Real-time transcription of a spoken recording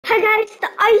Hi guys, the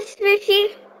ice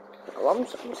fishy. Oh, I'm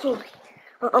sorry.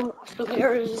 So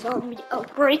there is a zombie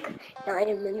outbreak, and I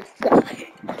am in the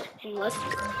sky. And let's go.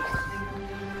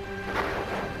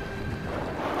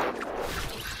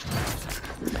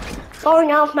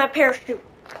 Falling off my parachute.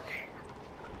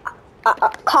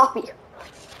 Copy.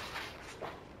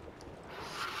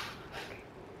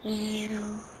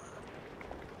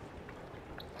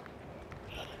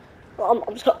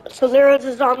 So there is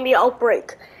a zombie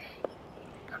outbreak,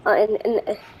 and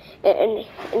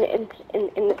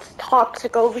it's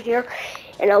toxic over here,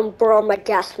 and I'm wearing my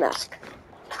gas mask.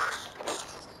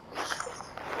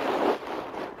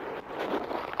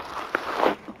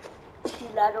 See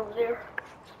that over there?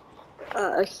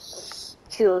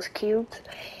 See those cubes,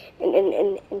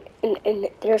 and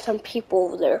there's some people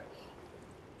over there.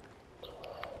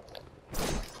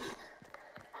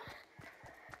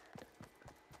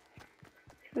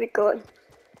 Here we go.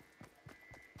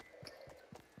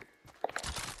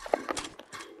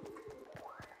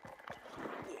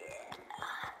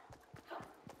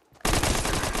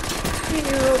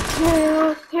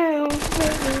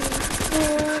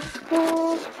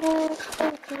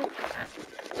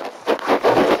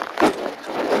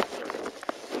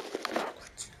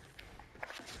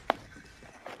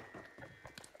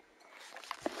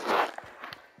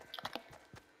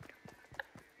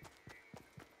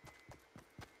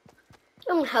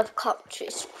 I'm gonna have cop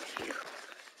chase for you.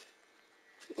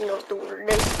 You know what the word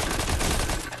is?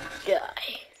 Die.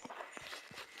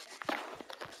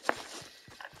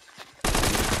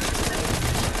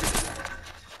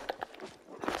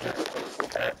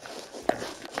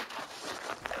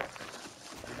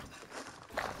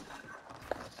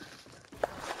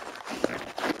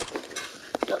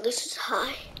 No, this is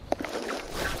high.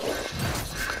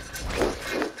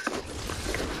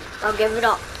 I'll give it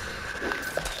up.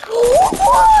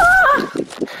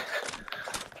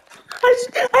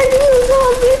 I knew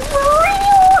zombies for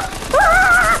real!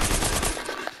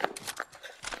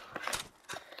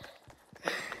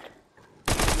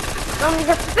 Zombies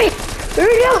are fake!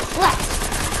 Useless!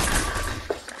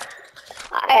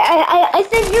 I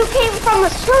think you came from a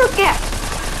circus!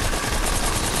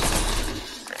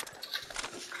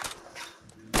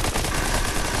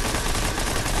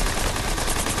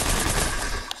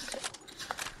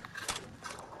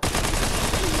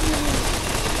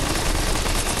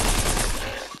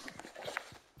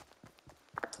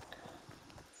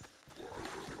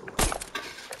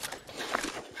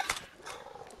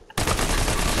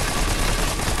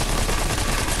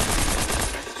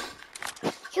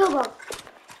 Kill them.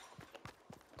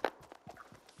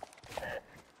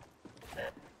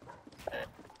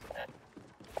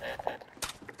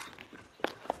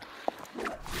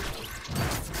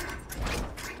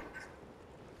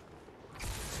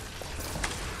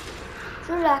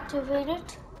 Should activate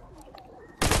it.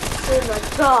 Oh my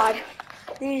god.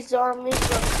 These zombies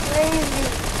are crazy.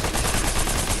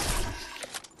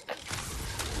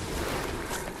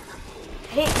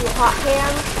 I hate you, hot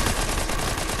hands.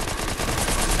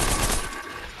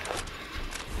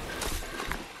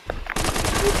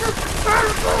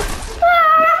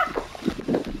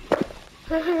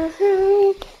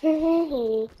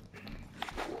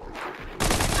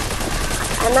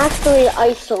 I'm actually an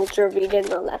ice soldier, if you didn't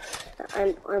know that.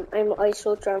 I'm an ice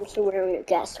soldier, I'm still wearing a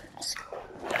gas mask.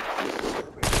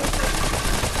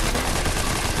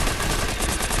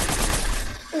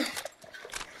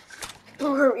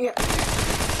 Hurry up.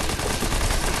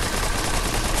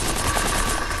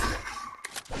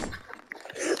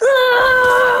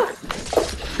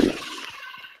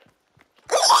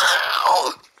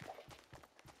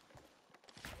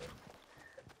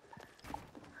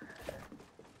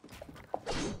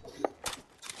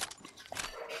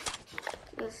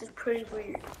 This is pretty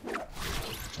weird.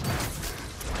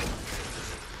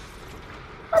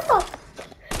 What the?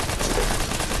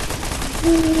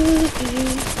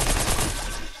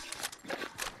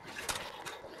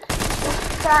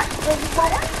 That is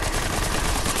what?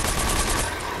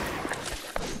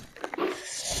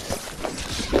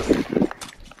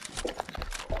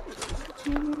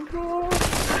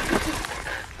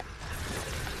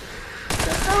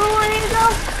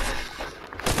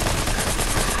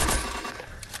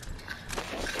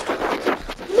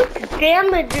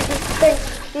 Damage this thing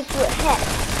into a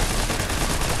head.